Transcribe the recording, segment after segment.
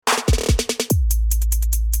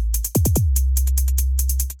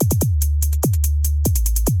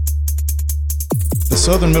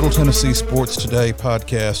Southern Middle Tennessee Sports Today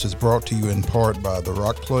podcast is brought to you in part by The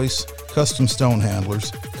Rock Place, Custom Stone Handlers,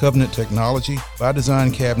 Covenant Technology, By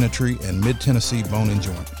Design Cabinetry, and Mid-Tennessee Bone and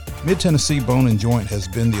Joint. Mid-Tennessee Bone and Joint has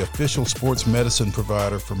been the official sports medicine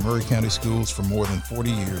provider for Maury County Schools for more than 40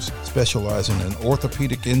 years, specializing in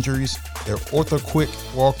orthopedic injuries. Their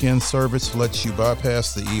OrthoQuick walk-in service lets you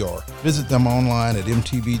bypass the ER. Visit them online at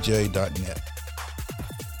mtbj.net.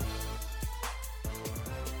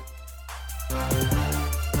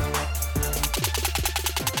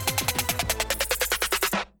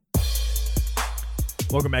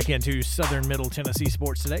 Welcome back into Southern Middle Tennessee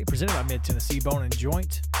Sports Today, presented by Mid-Tennessee Bone and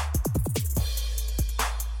Joint.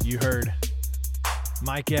 You heard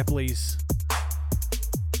Mike Epley's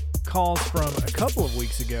calls from a couple of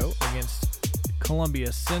weeks ago against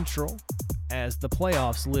Columbia Central as the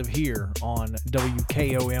playoffs live here on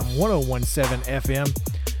WKOM 1017 FM.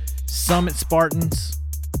 Summit Spartans,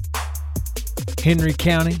 Henry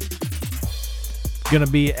County. Going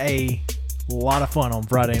to be a lot of fun on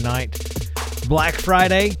Friday night. Black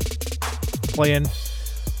Friday, playing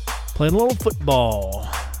a little football.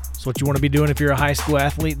 That's what you want to be doing if you're a high school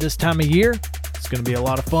athlete this time of year. It's going to be a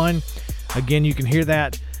lot of fun. Again, you can hear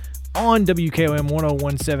that on WKOM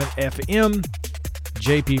 1017 FM.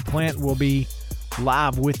 JP Plant will be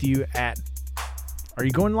live with you at... Are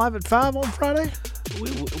you going live at 5 on Friday?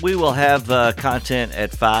 We will have content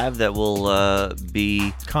at 5 that will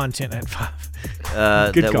be... Content at 5.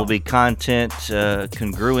 That call. Will be content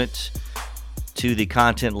congruent to the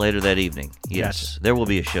content later that evening. Yes, There will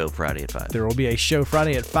be a show Friday at 5. There will be a show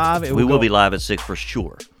Friday at 5. We will be live at 6 for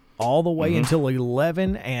sure. All the way until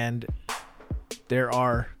 11, and there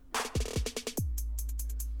are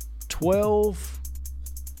 12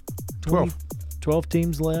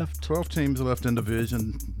 teams left. 12 teams left in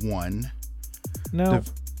Division 1. No,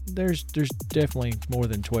 there's definitely more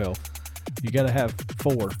than 12. You got to have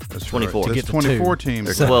 4. That's 24. There's 24 teams.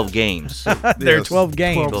 There's 12 games. There are 12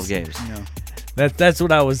 games. 12 games. Yeah. That's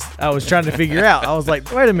what I was trying to figure out. I was like,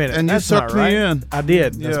 wait a minute, and that's you sucked not right. me in. I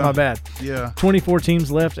did. That's my bad. Yeah. 24 teams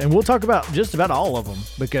left, and we'll talk about just about all of them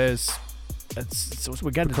because that's what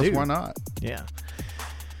we got to do. Because why not? Yeah.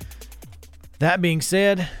 That being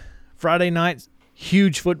said, Friday night,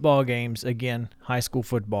 huge football games again, high school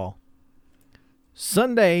football.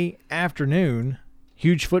 Sunday afternoon,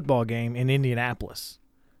 huge football game in Indianapolis.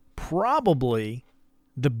 Probably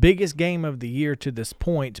the biggest game of the year to this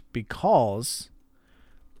point because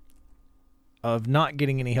of not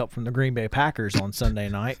getting any help from the Green Bay Packers on Sunday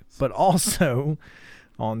night, but also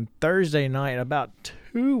on Thursday night, about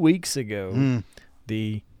 2 weeks ago,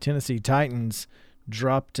 the Tennessee Titans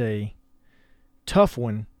dropped a tough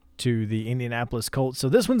one to the Indianapolis Colts. So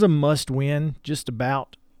this one's a must-win just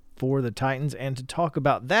about for the Titans. And to talk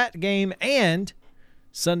about that game and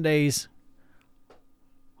Sunday's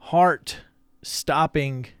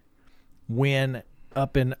heart-stopping win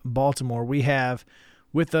up in Baltimore, we have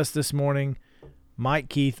with us this morning Mike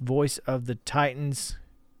Keith, voice of the Titans.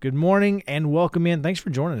 Good morning and welcome in. Thanks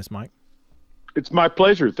for joining us, Mike. It's my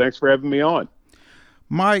pleasure. Thanks for having me on.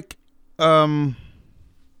 Mike,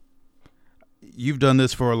 you've done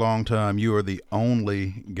this for a long time. You are the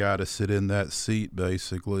only guy to sit in that seat,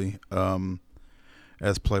 basically,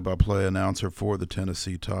 as play-by-play announcer for the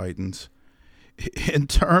Tennessee Titans. In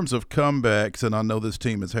terms of comebacks, and I know this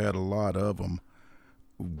team has had a lot of them,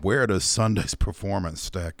 where does Sunday's performance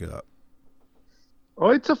stack up?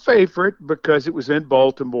 Well, it's a favorite because it was in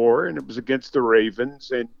Baltimore and it was against the Ravens,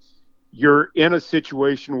 and you're in a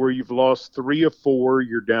situation where you've lost 3 of 4.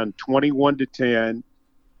 You're down 21-10.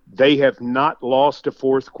 They have not lost a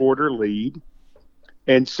fourth quarter lead.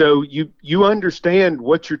 And so you understand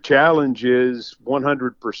what your challenge is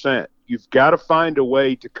 100%. You've got to find a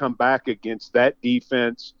way to come back against that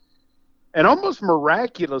defense. And almost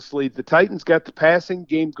miraculously, the Titans got the passing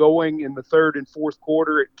game going in the third and fourth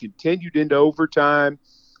quarter. It continued into overtime.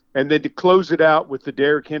 And then to close it out with the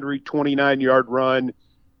Derrick Henry 29-yard run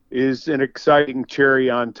is an exciting cherry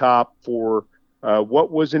on top for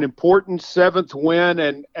what was an important 7th win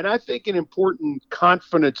and I think an important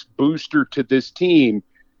confidence booster to this team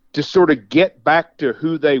to sort of get back to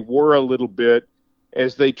who they were a little bit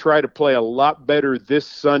as they try to play a lot better this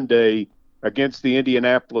Sunday against the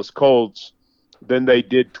Indianapolis Colts than they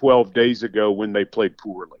did 12 days ago when they played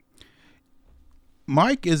poorly.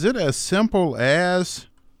 Mike, is it as simple as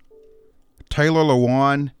Taylor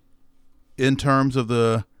Lewan in terms of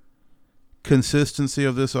the consistency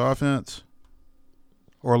of this offense?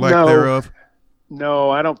 Or lack thereof?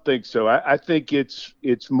 No, I don't think so. I think it's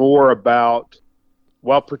more about,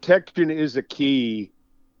 while protection is a key,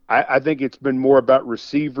 I think it's been more about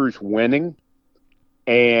receivers winning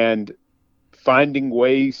and finding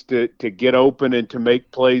ways to get open and to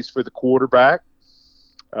make plays for the quarterback.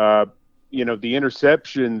 The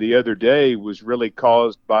interception the other day was really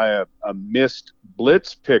caused by a missed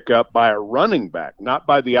blitz pickup by a running back, not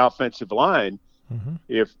by the offensive line. Mm-hmm.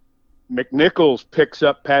 If McNichols picks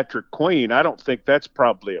up Patrick Queen, I don't think that's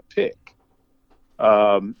probably a pick.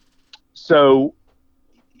 I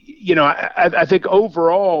think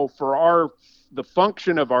overall for the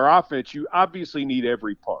function of our offense, you obviously need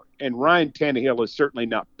every part. And Ryan Tannehill is certainly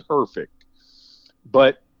not perfect.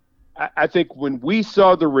 But I think when we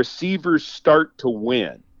saw the receivers start to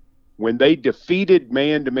win, when they defeated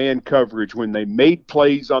man-to-man coverage, when they made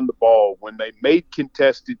plays on the ball, when they made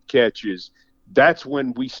contested catches, that's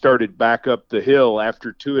when we started back up the hill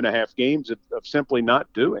after 2.5 games of simply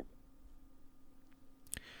not doing it.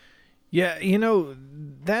 Yeah,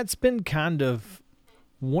 that's been kind of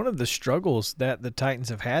one of the struggles that the Titans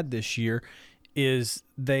have had this year is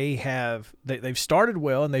they've started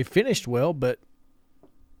well and they finished well, but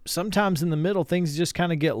sometimes in the middle things just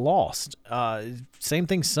kind of get lost. Same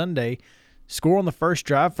thing Sunday, score on the first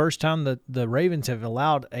drive, first time the Ravens have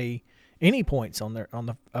allowed any points on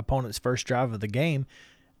the opponent's first drive of the game,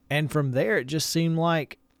 and from there it just seemed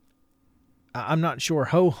like, I'm not sure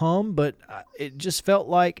ho-hum, but it just felt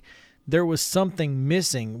like there was something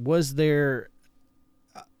missing. Was there,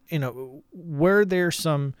 were there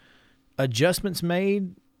some adjustments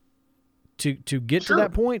made to get to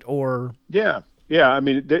that point, or? Yeah. I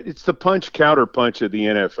mean, it's the punch counter punch of the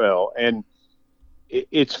NFL, and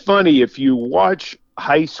it's funny if you watch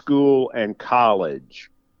high school and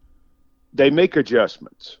college, they make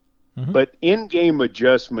adjustments, mm-hmm. but in-game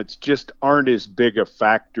adjustments just aren't as big a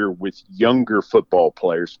factor with younger football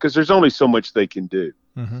players because there's only so much they can do.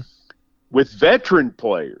 Mm-hmm. With veteran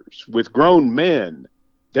players, with grown men,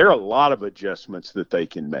 there are a lot of adjustments that they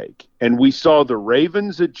can make. And we saw the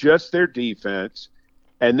Ravens adjust their defense,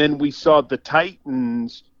 and then we saw the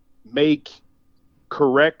Titans make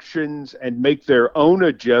corrections and make their own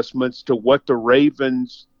adjustments to what the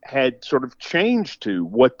Ravens had sort of changed to,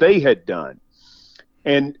 what they had done.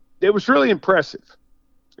 And it was really impressive.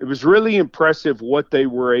 It was really impressive what they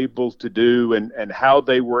were able to do and how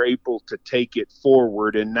they were able to take it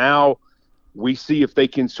forward. And now we see if they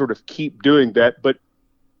can sort of keep doing that. But,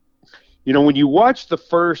 when you watch the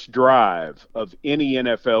first drive of any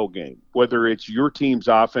NFL game, whether it's your team's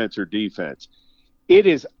offense or defense, it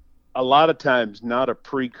is a lot of times not a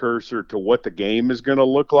precursor to what the game is going to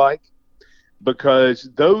look like, because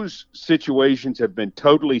those situations have been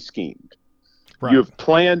totally schemed. Right. You've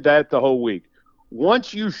planned that the whole week.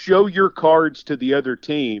 Once you show your cards to the other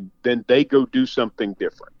team, then they go do something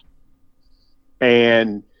different.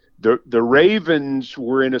 And the Ravens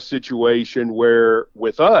were in a situation where,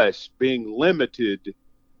 with us being limited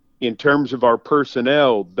in terms of our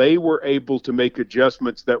personnel, they were able to make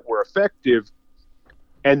adjustments that were effective.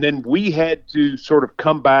 And then we had to sort of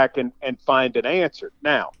come back and find an answer.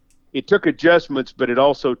 Now, it took adjustments, but it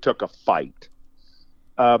also took a fight.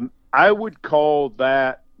 I would call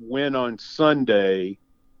that win on Sunday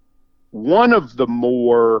one of the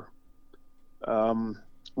more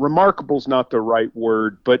remarkable is not the right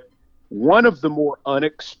word, but one of the more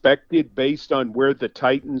unexpected based on where the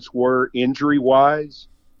Titans were injury-wise.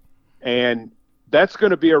 And that's going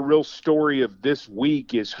to be a real story of this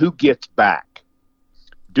week is who gets back.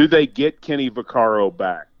 Do they get Kenny Vaccaro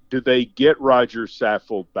back? Do they get Roger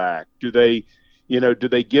Saffold back? Do they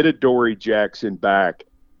get Adoree Jackson back?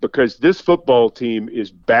 Because this football team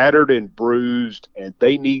is battered and bruised, and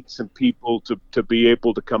they need some people to be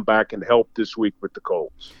able to come back and help this week with the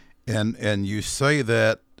Colts. And you say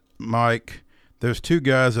that, Mike, there's two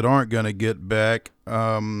guys that aren't going to get back.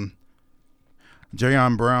 Jayon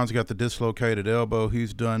Brown's got the dislocated elbow.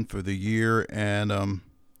 He's done for the year. And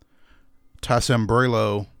Ty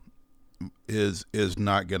Sambrailo is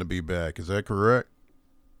not going to be back. Is that correct?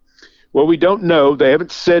 Well, we don't know. They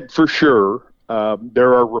haven't said for sure.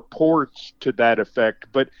 There are reports to that effect.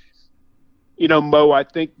 But, Mo, I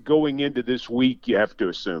think going into this week, you have to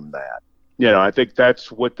assume that. I think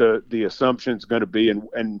that's what the assumption is going to be.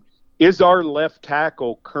 And is our left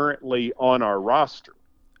tackle currently on our roster?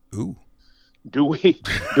 Ooh. Do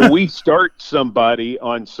we start somebody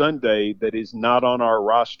on Sunday that is not on our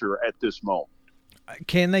roster at this moment?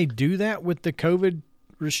 Can they do that with the COVID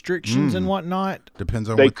restrictions and whatnot? Depends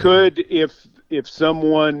on. They could if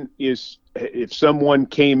someone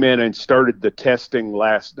came in and started the testing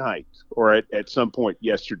last night or at some point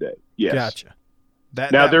yesterday. Yes. Gotcha.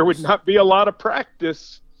 There would not be a lot of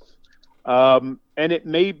practice, and it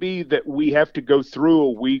may be that we have to go through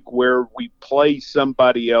a week where we play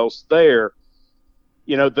somebody else there.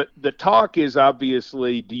 the talk is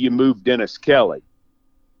obviously, do you move Dennis Kelly?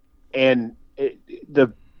 And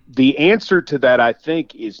the answer to that, I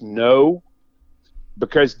think, is no,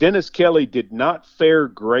 because Dennis Kelly did not fare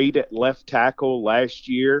great at left tackle last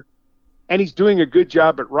year, and he's doing a good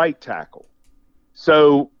job at right tackle.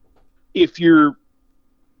 So if you're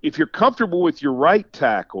comfortable with your right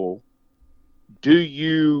tackle, do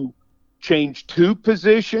you change two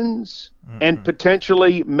positions and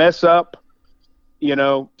potentially mess up,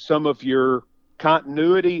 some of your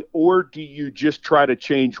continuity, or do you just try to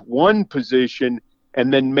change one position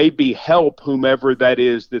and then maybe help whomever that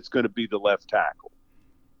is that's going to be the left tackle?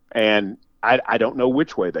 And I don't know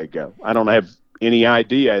which way they go. I don't have any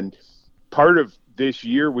idea. And part of this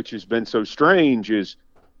year, which has been so strange, is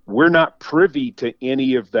we're not privy to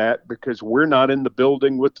any of that because we're not in the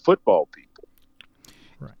building with football people.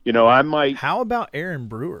 Right. How about Aaron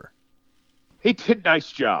Brewer? He did a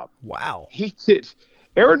nice job. Wow. He did.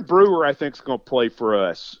 Aaron Brewer, I think, is going to play for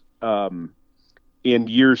us in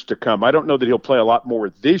years to come. I don't know that he'll play a lot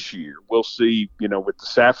more this year. We'll see, with the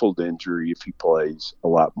Saffold injury, if he plays a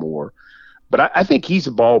lot more. But I think he's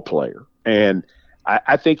a ball player, and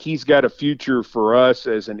I think he's got a future for us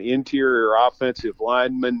as an interior offensive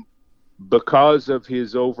lineman because of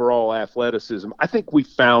his overall athleticism. I think we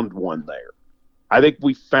found one there. I think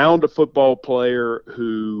we found a football player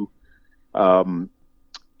who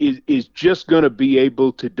is just going to be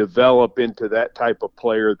able to develop into that type of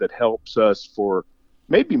player that helps us for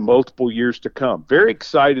maybe multiple years to come. Very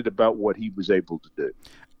excited about what he was able to do.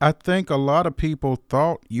 I think a lot of people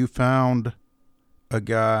thought you found a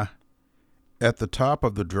guy at the top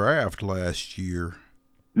of the draft last year.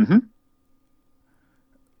 Mm-hmm.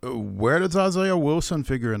 Where does Isaiah Wilson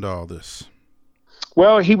figure into all this?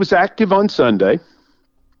 Well, he was active on Sunday,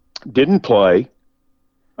 didn't play.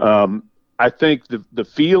 I think the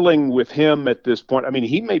feeling with him at this point,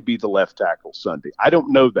 he may be the left tackle Sunday. I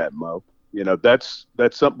don't know that, Mo. That's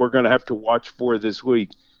something we're going to have to watch for this week.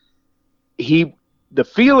 The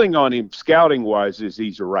feeling on him scouting-wise is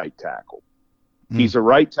he's a right tackle. He's a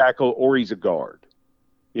right tackle or he's a guard.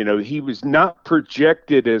 He was not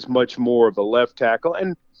projected as much more of a left tackle.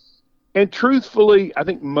 And truthfully, I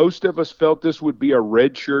think most of us felt this would be a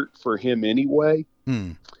red shirt for him anyway,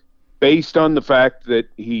 based on the fact that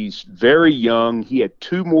he's very young. He had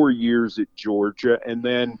 2 more years at Georgia, and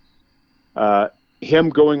then him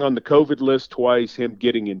going on the COVID list twice, him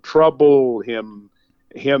getting in trouble, him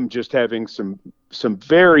just having some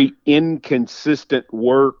very inconsistent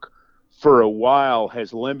work for a while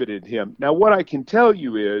has limited him. Now, what I can tell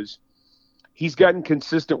you is he's gotten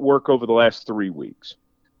consistent work over the last 3 weeks.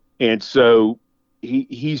 And so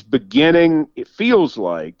he's beginning, it feels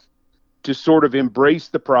like, to sort of embrace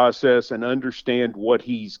the process and understand what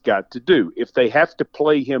he's got to do. If they have to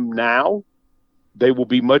play him now, they will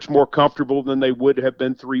be much more comfortable than they would have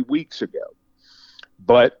been 3 weeks ago.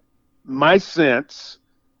 But my sense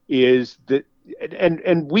is that,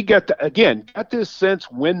 and we got this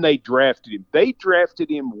sense when they drafted him. They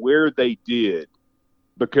drafted him where they did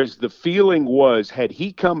because the feeling was, had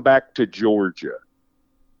he come back to Georgia,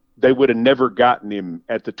 they would have never gotten him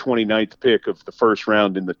at the 29th pick of the first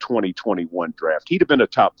round in the 2021 draft. He'd have been a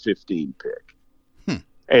top 15 pick.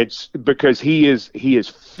 It's because he is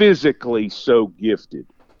physically so gifted.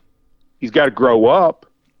 He's got to grow up,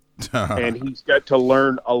 and he's got to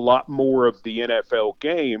learn a lot more of the NFL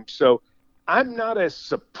game. So I'm not as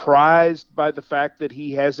surprised by the fact that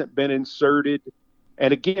he hasn't been inserted.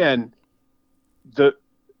 And again, the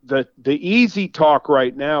easy talk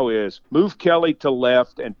right now is move Kelly to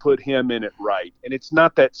left and put him in at right. And it's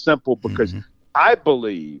not that simple because I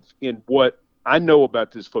believe in what I know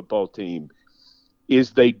about this football team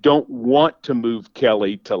is they don't want to move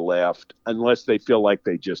Kelly to left unless they feel like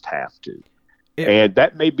they just have to. And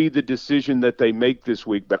that may be the decision that they make this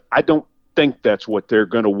week, but I don't think that's what they're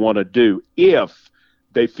going to want to do if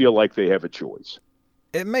they feel like they have a choice.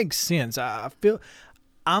 It makes sense.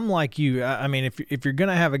 I'm like you. If you're going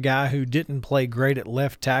to have a guy who didn't play great at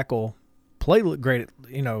left tackle, play great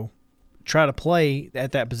at, try to play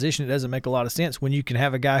at that position, it doesn't make a lot of sense when you can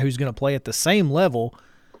have a guy who's going to play at the same level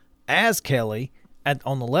as Kelly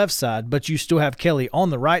on the left side, but you still have Kelly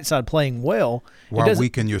on the right side playing well. While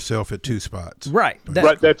weaken yourself at 2 spots. Right.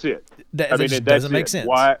 That's it. That doesn't make sense.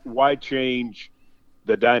 Why change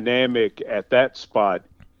the dynamic at that spot?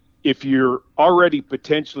 If you're already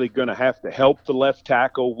potentially going to have to help the left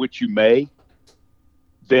tackle, which you may,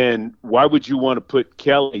 then why would you want to put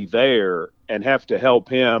Kelly there and have to help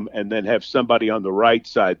him and then have somebody on the right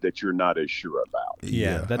side that you're not as sure about?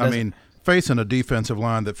 Yeah. Facing a defensive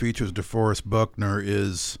line that features DeForest Buckner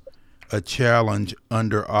is a challenge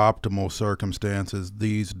under optimal circumstances.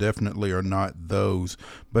 These definitely are not those.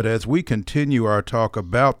 But as we continue our talk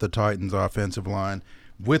about the Titans offensive line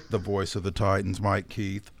with the voice of the Titans, Mike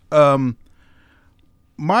Keith,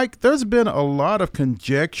 Mike, there's been a lot of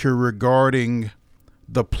conjecture regarding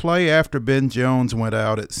the play after Ben Jones went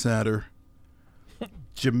out at center.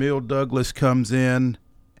 Jamil Douglas comes in,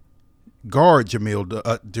 guard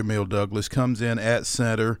Jamil Douglas comes in at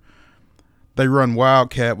center. They run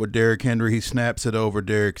Wildcat with Derrick Henry. He snaps it over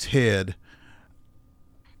Derrick's head.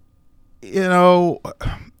 You know,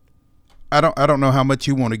 I don't know how much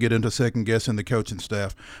you want to get into second guessing the coaching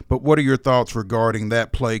staff, but what are your thoughts regarding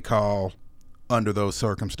that play call under those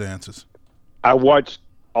circumstances? I watched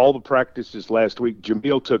all the practices last week.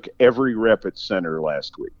 Jamil took every rep at center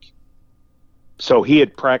last week. So he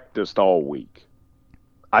had practiced all week.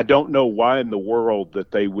 I don't know why in the world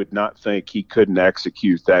that they would not think he couldn't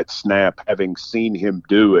execute that snap, having seen him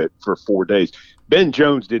do it for 4 days. Ben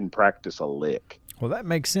Jones didn't practice a lick. Well, that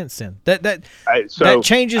makes sense then. That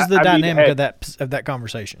changes the dynamic of that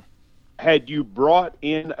conversation. Had you brought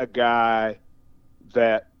in a guy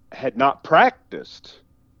that had not practiced,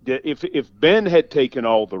 if Ben had taken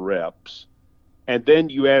all the reps and then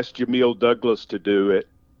you asked Jamil Douglas to do it,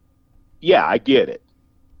 yeah, I get it.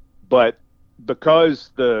 But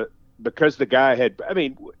because the guy had, I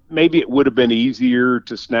mean, maybe it would have been easier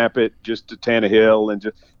to snap it just to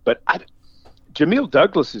Tannehill but Jamil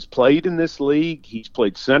Douglas has played in this league. He's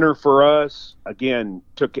played center for us. Again,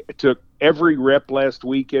 took every rep last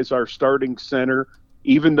week as our starting center,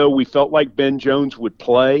 even though we felt like Ben Jones would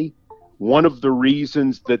play. One of the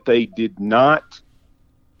reasons that they did not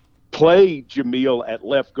play Jamil at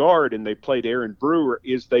left guard and they played Aaron Brewer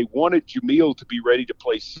is they wanted Jamil to be ready to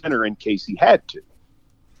play center in case he had to.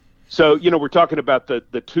 So, we're talking about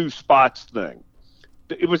the two spots thing.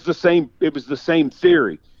 It was the same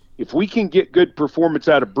theory. If we can get good performance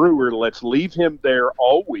out of Brewer, let's leave him there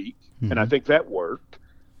all week, and I think that worked.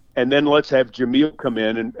 And then let's have Jamil come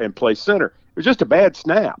in and play center. It was just a bad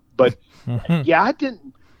snap. But,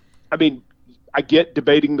 I get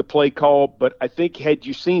debating the play call, but I think had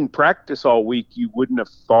you seen practice all week, you wouldn't have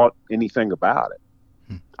thought anything about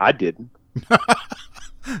it. I didn't.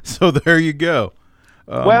 So there you go.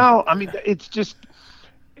 It's just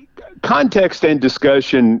context and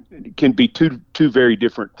discussion can be two very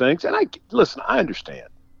different things. And I understand.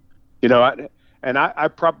 I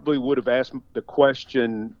probably would have asked the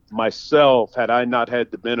question myself had I not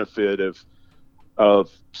had the benefit of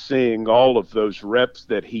seeing all of those reps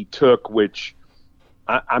that he took, which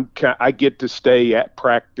I get to stay at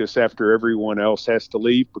practice after everyone else has to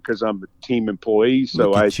leave because I'm a team employee.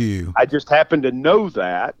 So I just happen to know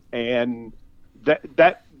that, and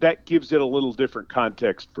that gives it a little different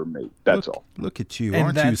context for me. That's all. Look at you.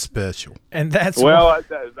 Aren't you special? And that's I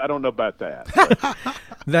don't know about that.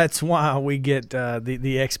 That's why we get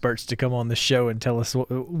the experts to come on the show and tell us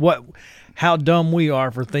how dumb we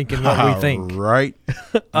are for thinking what we think. Right.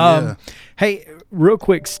 Hey, real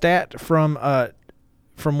quick stat from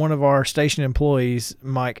one of our station employees,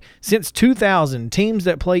 Mike. Since 2000, teams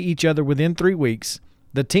that play each other within 3 weeks,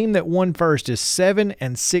 the team that won first is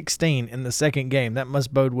 7-16 in the second game. That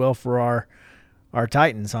must bode well for our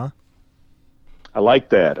Titans, huh? I like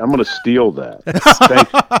that. I'm going to steal that.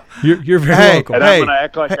 Thank you. You're very welcome. And I'm going to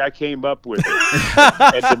act like I came up with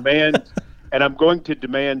it and I'm going to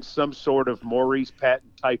demand some sort of Maurice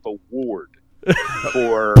Patton type award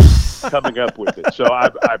for coming up with it. So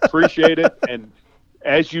I appreciate it, and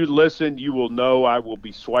as you listen, you will know I will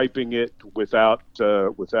be swiping it without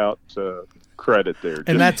credit there.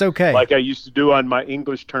 And that's okay. Like I used to do on my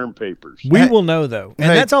English term papers. We will know, though. And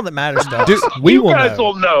that's all that matters to us. You guys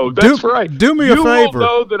will know. That's right. Do me a favor. You will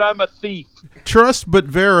know that I'm a thief. Trust but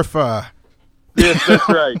verify. Yes, that's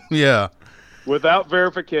right. Yeah. Without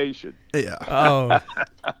verification. Yeah. Oh.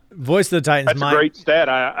 Voice of the Titans, That's Mike. a great stat.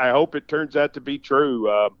 I hope it turns out to be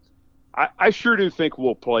true. I sure do think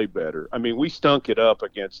we'll play better. I mean, we stunk it up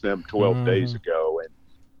against them 12 days ago, and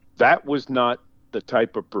that was not the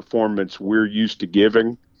type of performance we're used to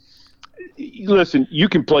giving. Listen, you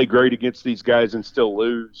can play great against these guys and still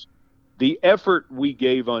lose. The effort we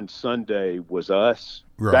gave on Sunday was us.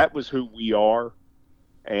 Right. That was who we are.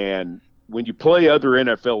 And when you play other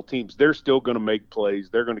NFL teams, they're still going to make plays.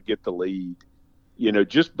 They're going to get the lead.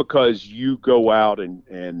 Just because you go out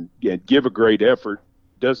and give a great effort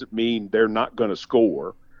doesn't mean they're not going to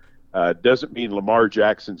score. Doesn't mean Lamar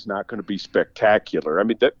Jackson's not going to be spectacular. I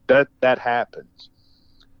mean, that happens.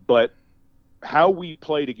 But how we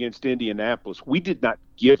played against Indianapolis, we did not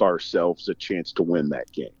give ourselves a chance to win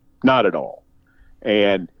that game. Not at all.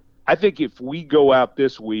 And I think if we go out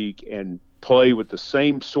this week and play with the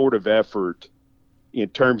same sort of effort in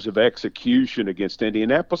terms of execution against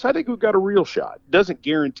Indianapolis, I think we've got a real shot. Doesn't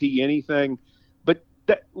guarantee anything, but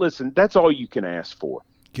listen, that's all you can ask for.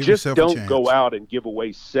 Just don't go out and give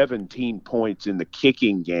away 17 points in the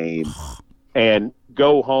kicking game and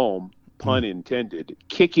go home, pun intended,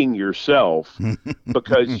 kicking yourself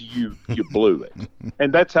because you blew it.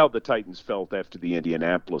 And that's how the Titans felt after the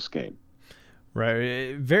Indianapolis game.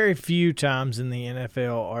 Right. Very few times in the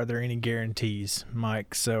NFL are there any guarantees,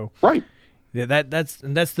 Mike. So right. Yeah, that's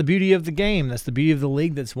the beauty of the game. That's the beauty of the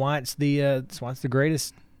league. That's why it's the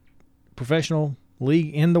greatest professional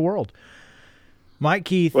league in the world. Mike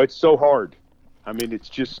Keith. Well, it's so hard. I mean,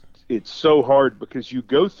 it's so hard because you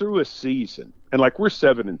go through a season and like we're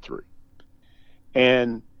 7-3,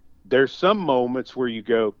 and there's some moments where you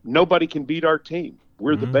go, nobody can beat our team.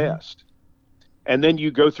 We're the best. And then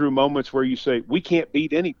you go through moments where you say, we can't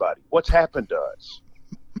beat anybody. What's happened to us?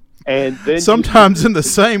 And then sometimes in the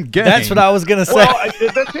same game. That's what I was going to say. Well,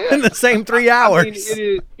 that's it. In the same 3 hours. I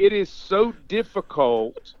mean, it is so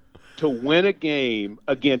difficult to win a game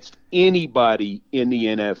against anybody in the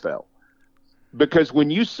NFL. Because when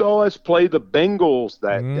you saw us play the Bengals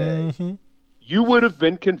that day, you would have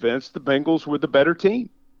been convinced the Bengals were the better team.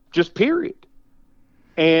 Just period.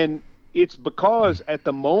 And it's because at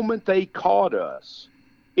the moment they caught us,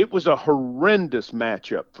 it was a horrendous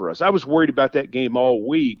matchup for us. I was worried about that game all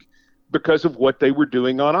week because of what they were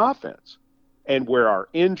doing on offense and where our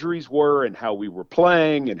injuries were and how we were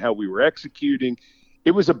playing and how we were executing.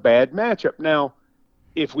 It was a bad matchup. Now,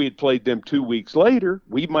 if we had played them 2 weeks later,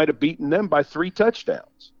 we might have beaten them by 3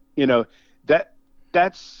 touchdowns. You know,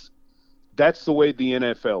 that's the way the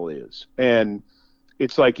NFL is. And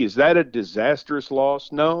it's like, is that a disastrous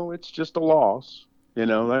loss? No, it's just a loss. You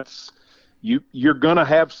know, you're going to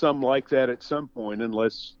have some like that at some point,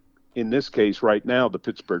 unless, in this case right now,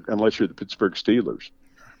 unless you're the Pittsburgh Steelers.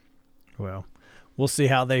 Well, we'll see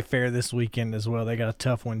how they fare this weekend as well. They got a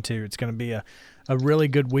tough one too. It's going to be a really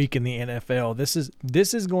good week in the NFL.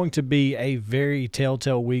 This is going to be a very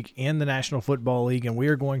telltale week in the National Football League, and we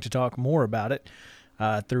are going to talk more about it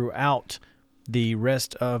throughout the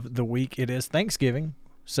rest of the week. It is Thanksgiving,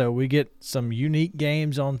 so we get some unique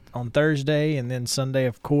games on Thursday and then Sunday,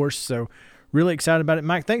 of course. So really excited about it.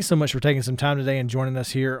 Mike, thanks so much for taking some time today and joining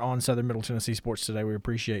us here on Southern Middle Tennessee Sports Today. We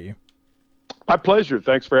appreciate you. My pleasure.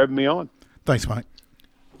 Thanks for having me on. Thanks, Mike.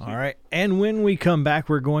 All right, and when we come back,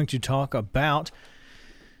 we're going to talk about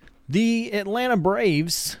the Atlanta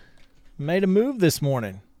Braves made a move this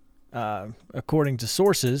morning, according to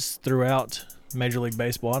sources throughout Major League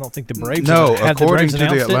Baseball. I don't think the Braves have the Braves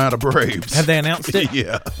announced the Atlanta Braves. Have they announced it?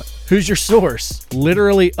 Yeah. Who's your source?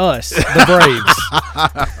 Literally us, the Braves.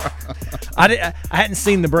 I hadn't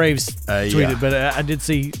seen the Braves tweeted, but I did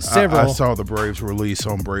see several. I saw the Braves release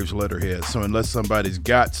on Braves letterhead. So unless somebody's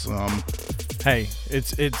got some, hey,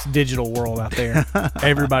 it's digital world out there.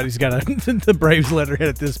 Everybody's got the Braves letterhead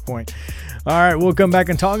at this point. All right, we'll come back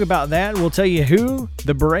and talk about that. We'll tell you who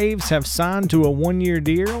the Braves have signed to a one-year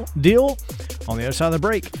deal on the other side of the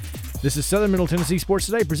break. This is Southern Middle Tennessee Sports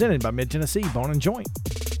Today, presented by Mid-Tennessee Bone & Joint.